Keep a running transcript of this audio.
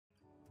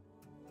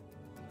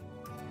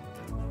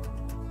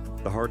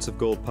The Hearts of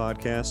Gold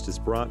podcast is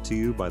brought to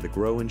you by the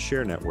Grow and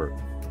Share Network,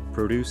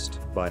 produced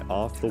by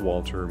Off the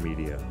Walter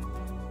Media.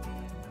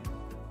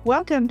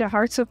 Welcome to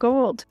Hearts of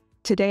Gold.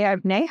 Today I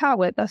have Neha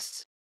with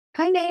us.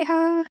 Hi,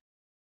 Neha.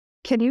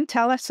 Can you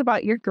tell us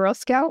about your Girl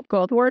Scout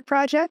Gold Award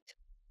project?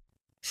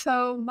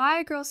 So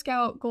my Girl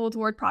Scout Gold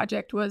Award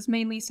project was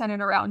mainly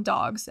centered around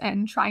dogs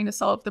and trying to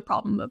solve the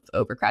problem of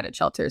overcrowded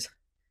shelters.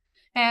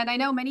 And I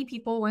know many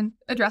people, when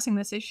addressing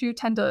this issue,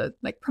 tend to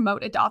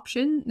promote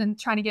adoption and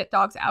trying to get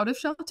dogs out of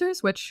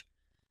shelters, which,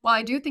 while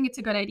I do think it's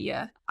a good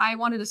idea, I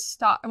wanted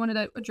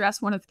to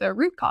address one of the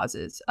root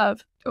causes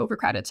of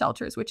overcrowded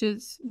shelters, which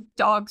is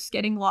dogs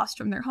getting lost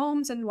from their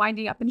homes and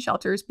winding up in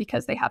shelters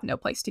because they have no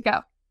place to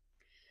go.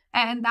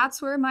 And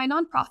that's where my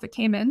nonprofit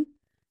came in.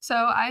 So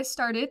I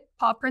started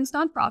Pawprints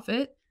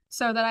nonprofit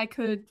so that I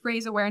could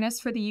raise awareness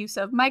for the use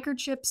of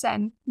microchips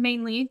and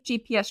mainly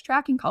GPS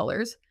tracking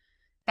collars.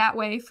 That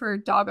way, for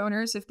dog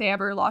owners, if they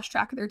ever lost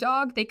track of their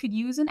dog, they could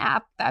use an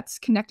app that's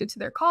connected to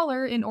their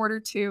collar in order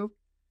to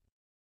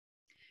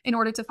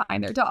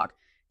find their dog.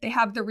 They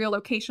have the real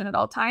location at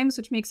all times,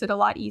 which makes it a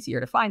lot easier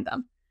to find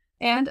them.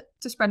 And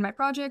to spread my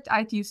project,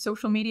 I use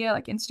social media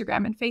like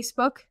Instagram and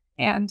Facebook,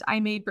 and I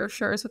made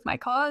brochures with my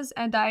cause,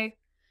 and I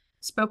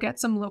spoke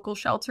at some local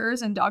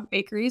shelters and dog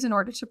bakeries in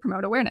order to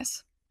promote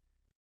awareness.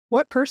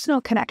 What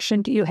personal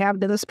connection do you have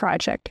to this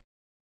project?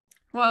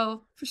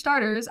 Well, for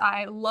starters,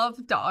 I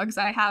love dogs.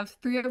 I have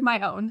 3 of my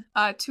own.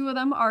 2 of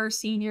them are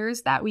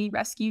seniors that we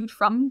rescued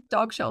from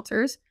dog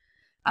shelters.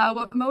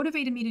 What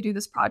motivated me to do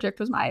this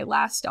project was my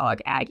last dog,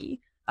 Aggie.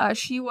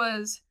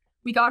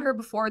 We got her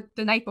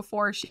the night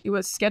before she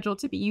was scheduled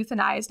to be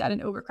euthanized at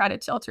an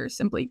overcrowded shelter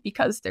simply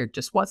because there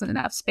just wasn't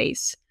enough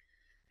space.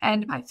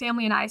 And my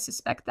family and I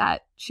suspect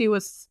that she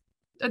was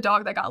a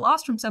dog that got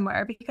lost from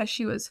somewhere because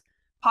she was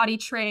potty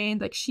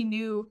trained, she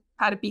knew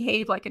how to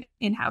behave like an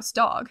in-house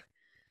dog.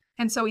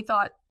 And so we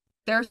thought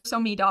there are so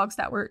many dogs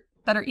that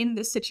are in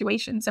this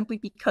situation simply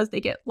because they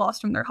get lost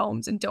from their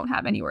homes and don't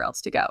have anywhere else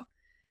to go.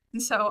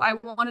 And so I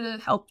wanted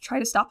to help try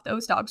to stop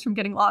those dogs from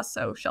getting lost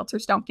so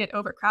shelters don't get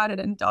overcrowded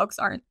and dogs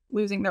aren't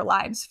losing their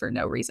lives for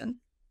no reason.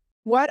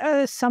 What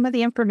are some of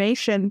the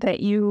information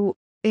that you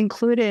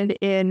included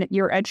in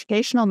your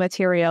educational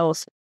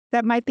materials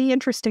that might be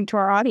interesting to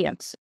our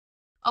audience?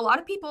 A lot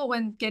of people,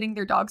 when getting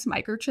their dogs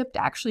microchipped,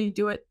 actually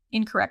do it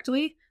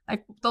incorrectly.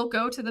 They'll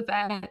go to the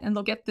vet and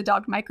they'll get the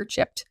dog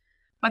microchipped,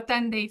 but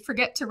then they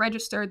forget to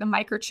register the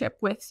microchip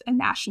with a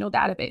national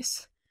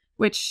database,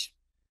 which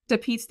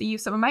defeats the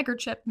use of a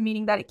microchip,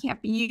 meaning that it can't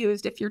be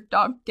used if your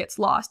dog gets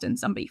lost and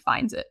somebody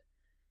finds it.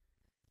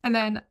 And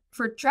then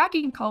for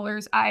tracking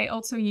collars, I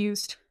also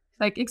used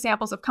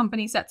examples of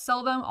companies that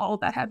sell them, all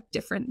that have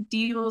different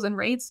deals and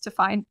rates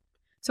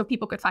so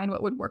people could find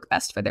what would work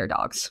best for their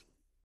dogs.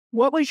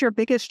 What was your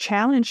biggest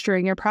challenge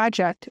during your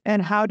project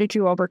and how did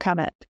you overcome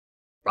it?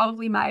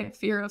 Probably my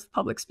fear of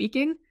public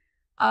speaking.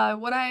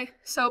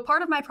 So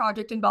part of my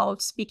project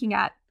involved speaking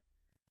at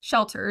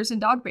shelters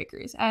and dog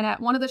bakeries. And at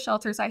one of the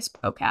shelters I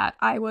spoke at,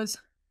 I was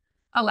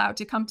allowed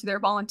to come to their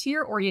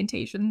volunteer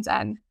orientations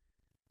and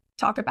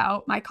talk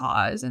about my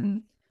cause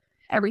and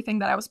everything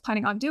that I was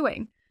planning on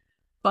doing.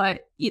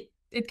 But it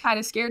kind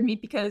of scared me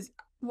because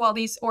while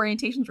these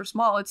orientations were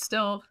small, it's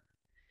still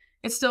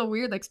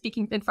weird,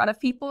 speaking in front of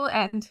people.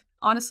 And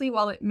honestly,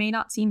 while it may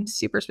not seem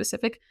super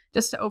specific,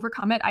 just to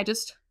overcome it, I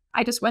just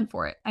went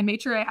for it. I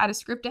made sure I had a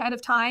script ahead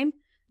of time,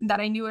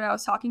 that I knew what I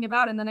was talking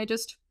about. And then I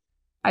just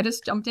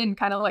jumped in,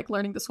 kind of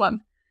learning to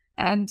swim.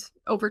 And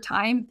over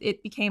time,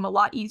 it became a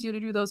lot easier to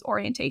do those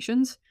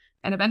orientations.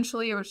 And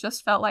eventually it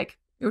felt like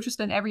it was just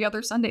an every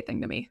other Sunday thing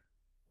to me.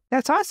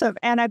 That's awesome.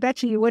 And I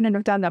bet you wouldn't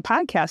have done the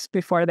podcast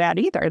before that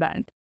either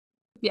then.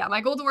 Yeah, my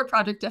Gold Award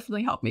project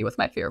definitely helped me with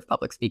my fear of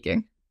public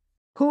speaking.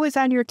 Who was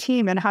on your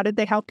team and how did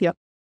they help you?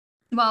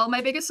 Well,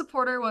 my biggest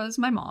supporter was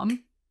my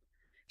mom.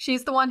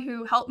 She's the one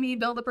who helped me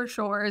build the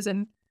brochures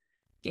and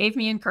gave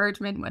me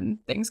encouragement when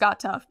things got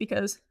tough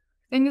because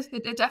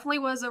it definitely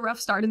was a rough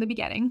start in the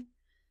beginning.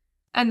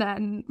 And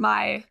then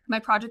my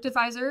project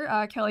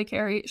advisor, Kelly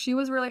Carey, she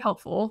was really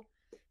helpful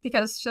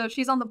because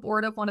she's on the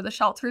board of one of the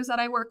shelters that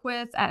I work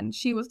with, and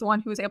she was the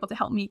one who was able to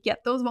help me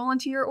get those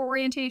volunteer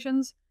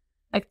orientations,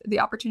 the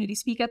opportunity to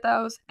speak at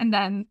those. And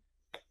then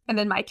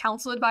my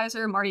council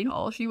advisor, Marty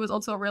Hall, she was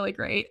also really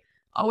great,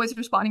 always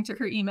responding to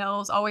her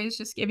emails, always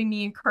just giving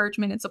me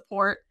encouragement and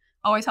support,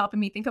 always helping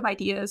me think of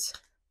ideas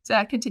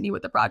to continue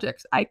with the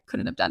project. I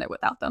couldn't have done it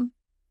without them.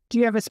 Do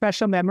you have a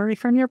special memory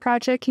from your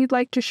project you'd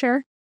like to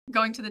share?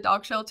 Going to the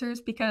dog shelters,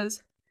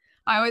 because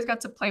I always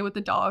got to play with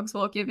the dogs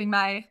while giving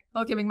my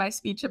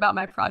speech about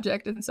my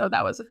project, and so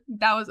that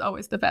was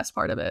always the best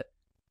part of it.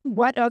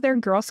 What other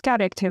Girl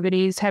Scout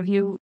activities have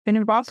you been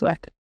involved with?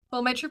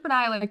 Well, my troop and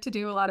I like to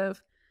do a lot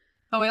of.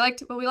 We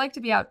like to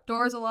be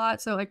outdoors a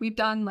lot. So we've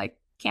done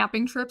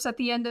camping trips at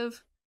the end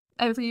of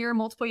every year,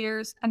 multiple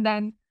years, and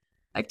then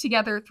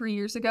together 3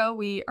 years ago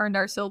we earned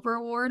our silver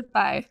award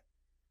by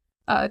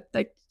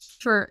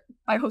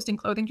hosting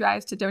clothing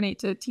drives to donate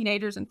to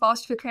teenagers in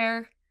foster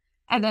care.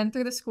 And then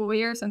through the school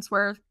year, since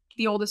we're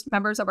the oldest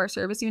members of our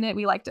service unit,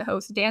 we like to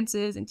host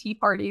dances and tea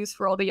parties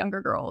for all the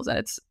younger girls, and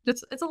it's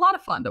a lot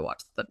of fun to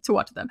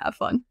watch them have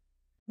fun.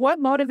 What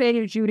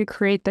motivated you to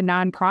create the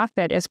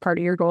nonprofit as part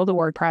of your Gold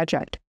Award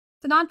project?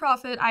 The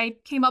nonprofit, I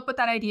came up with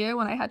that idea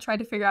when I had tried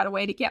to figure out a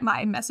way to get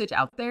my message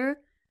out there.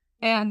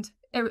 And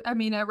I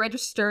mean, a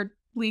registered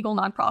legal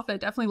nonprofit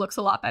definitely looks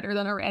a lot better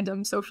than a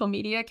random social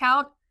media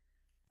account.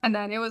 And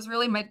then it was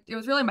really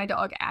my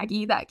dog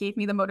Aggie that gave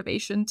me the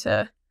motivation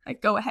to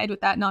go ahead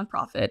with that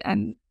nonprofit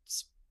and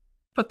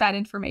put that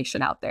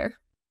information out there.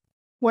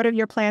 What are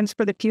your plans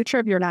for the future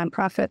of your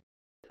nonprofit?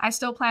 I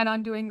still plan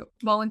on doing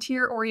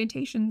volunteer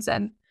orientations,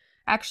 and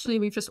actually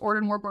we've just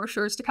ordered more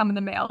brochures to come in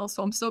the mail,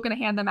 so I'm still going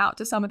to hand them out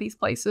to some of these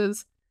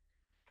places.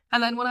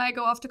 And then when I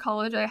go off to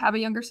college, I have a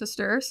younger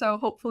sister, so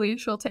hopefully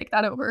she'll take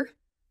that over.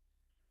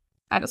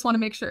 I just want to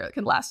make sure it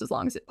can last as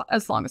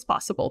long as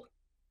possible.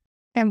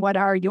 And what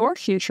are your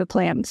future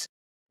plans?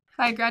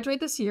 I graduate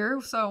this year,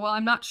 so while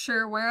I'm not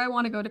sure where I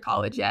want to go to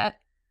college yet,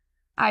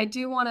 I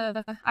do want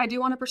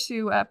to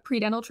pursue a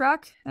pre-dental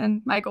track,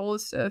 and my goal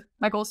is to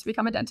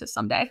become a dentist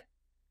someday.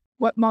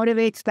 What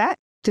motivates that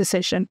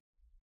decision?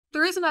 The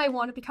reason I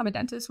want to become a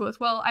dentist was,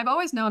 well, I've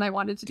always known I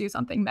wanted to do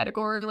something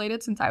medical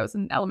related since I was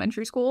in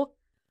elementary school,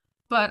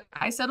 but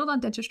I settled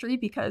on dentistry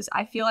because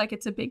I feel like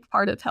it's a big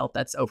part of health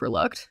that's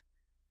overlooked.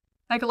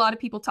 Like, a lot of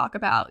people talk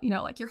about,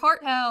 like your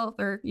heart health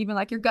or even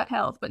like your gut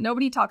health, but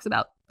nobody talks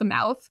about the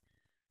mouth,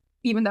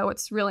 even though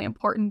it's really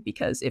important,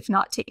 because if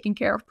not taken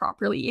care of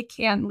properly, it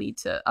can lead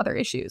to other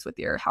issues with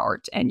your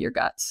heart and your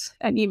guts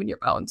and even your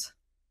bones.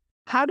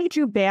 How did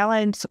you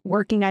balance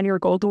working on your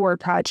Gold Award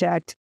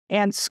project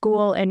and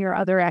school and your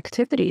other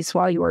activities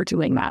while you were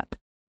doing that?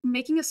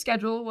 Making a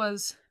schedule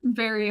was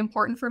very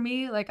important for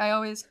me. Like, I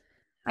always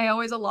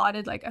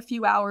allotted like a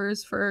few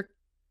hours for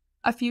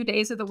a few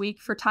days of the week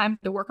for time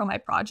to work on my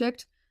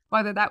project,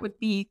 whether that would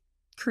be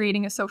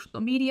creating a social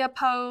media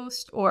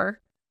post or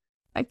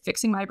like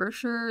fixing my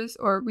brochures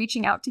or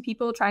reaching out to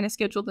people trying to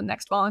schedule the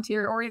next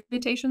volunteer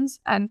orientations.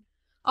 And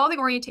all the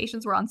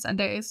orientations were on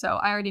Sundays, so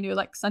I already knew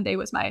like Sunday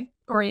was my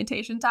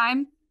orientation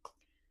time.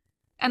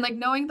 And like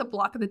knowing the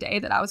block of the day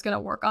that I was going to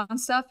work on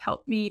stuff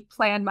helped me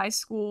plan my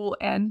school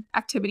and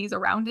activities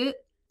around it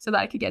so that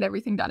I could get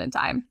everything done in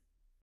time.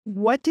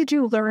 What did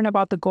you learn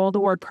about the Gold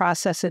Award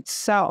process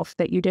itself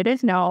that you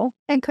didn't know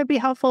and could be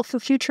helpful for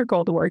future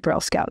Gold Award Girl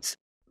Scouts?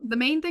 The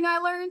main thing I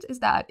learned is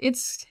that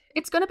it's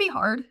going to be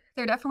hard.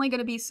 There are definitely going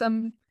to be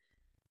some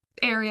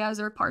areas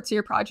or parts of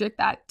your project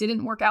that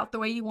didn't work out the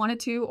way you wanted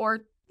to,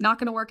 or not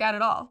going to work out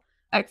at all.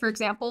 Like, for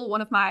example,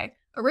 one of my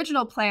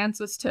original plans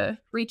was to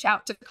reach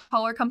out to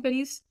collar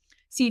companies,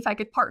 see if I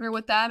could partner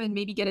with them and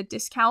maybe get a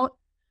discount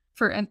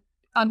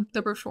on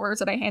the brochures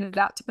that I handed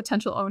out to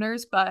potential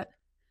owners. But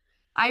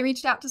I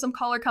reached out to some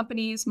collar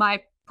companies.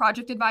 My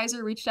project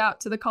advisor reached out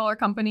to the collar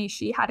company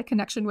she had a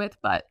connection with,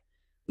 but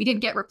we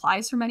didn't get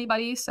replies from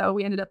anybody, so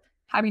we ended up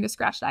having to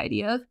scratch the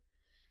idea.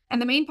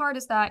 And the main part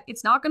is that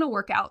it's not going to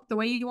work out the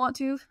way you want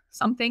to.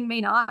 Something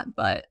may not,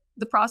 but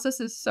the process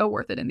is so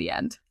worth it in the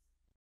end.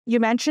 You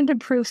mentioned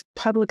improved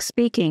public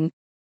speaking.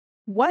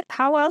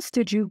 How else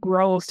did you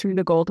grow through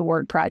the Gold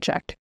Award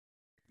project?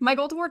 My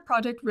Gold Award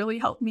project really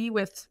helped me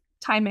with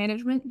time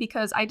management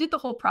because I did the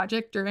whole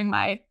project during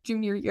my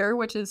junior year,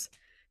 which is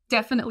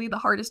definitely the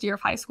hardest year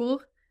of high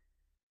school.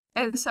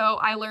 And so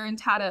I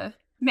learned how to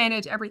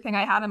manage everything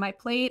I had on my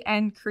plate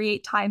and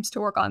create times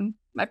to work on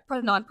my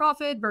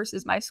nonprofit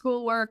versus my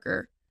schoolwork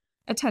or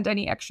attend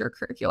any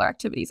extracurricular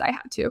activities I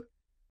had to.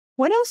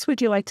 What else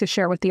would you like to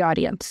share with the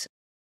audience?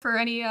 For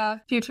any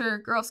future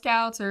Girl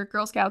Scouts or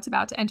Girl Scouts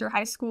about to enter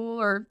high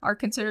school or are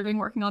considering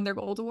working on their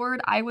Gold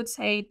Award, I would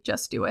say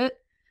just do it.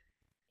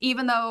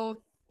 Even though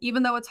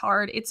it's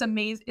hard, it's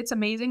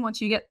amazing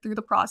once you get through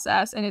the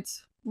process, and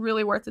it's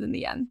really worth it in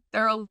the end.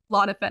 There are a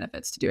lot of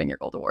benefits to doing your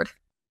Gold Award.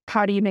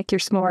 How do you make your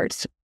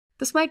s'mores?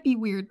 This might be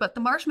weird, but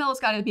the marshmallow's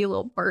got to be a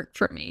little burnt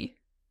for me.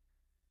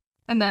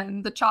 And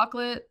then the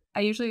chocolate, I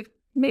usually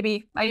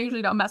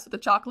don't mess with the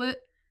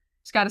chocolate.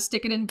 Just got to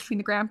stick it in between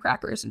the graham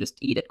crackers and just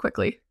eat it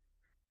quickly.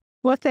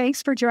 Well,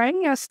 thanks for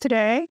joining us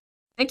today.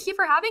 Thank you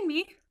for having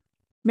me.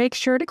 Make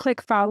sure to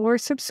click follow or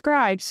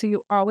subscribe so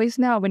you always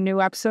know when new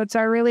episodes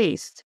are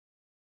released.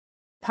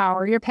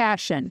 Power your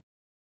passion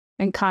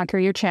and conquer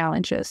your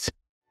challenges.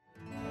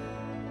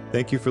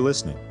 Thank you for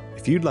listening.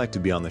 If you'd like to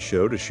be on the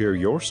show to share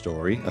your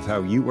story of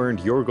how you earned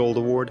your Gold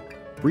Award,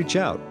 reach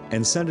out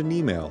and send an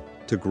email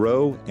to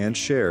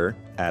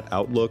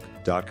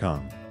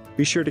growandsshare@outlook.com.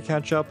 Be sure to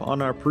catch up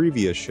on our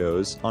previous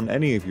shows on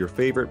any of your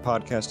favorite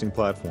podcasting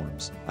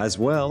platforms, as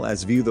well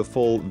as view the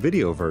full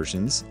video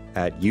versions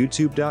at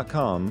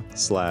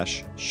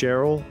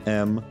youtube.com/Cheryl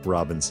M.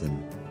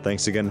 Robinson.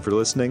 Thanks again for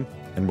listening,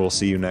 and we'll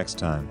see you next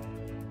time.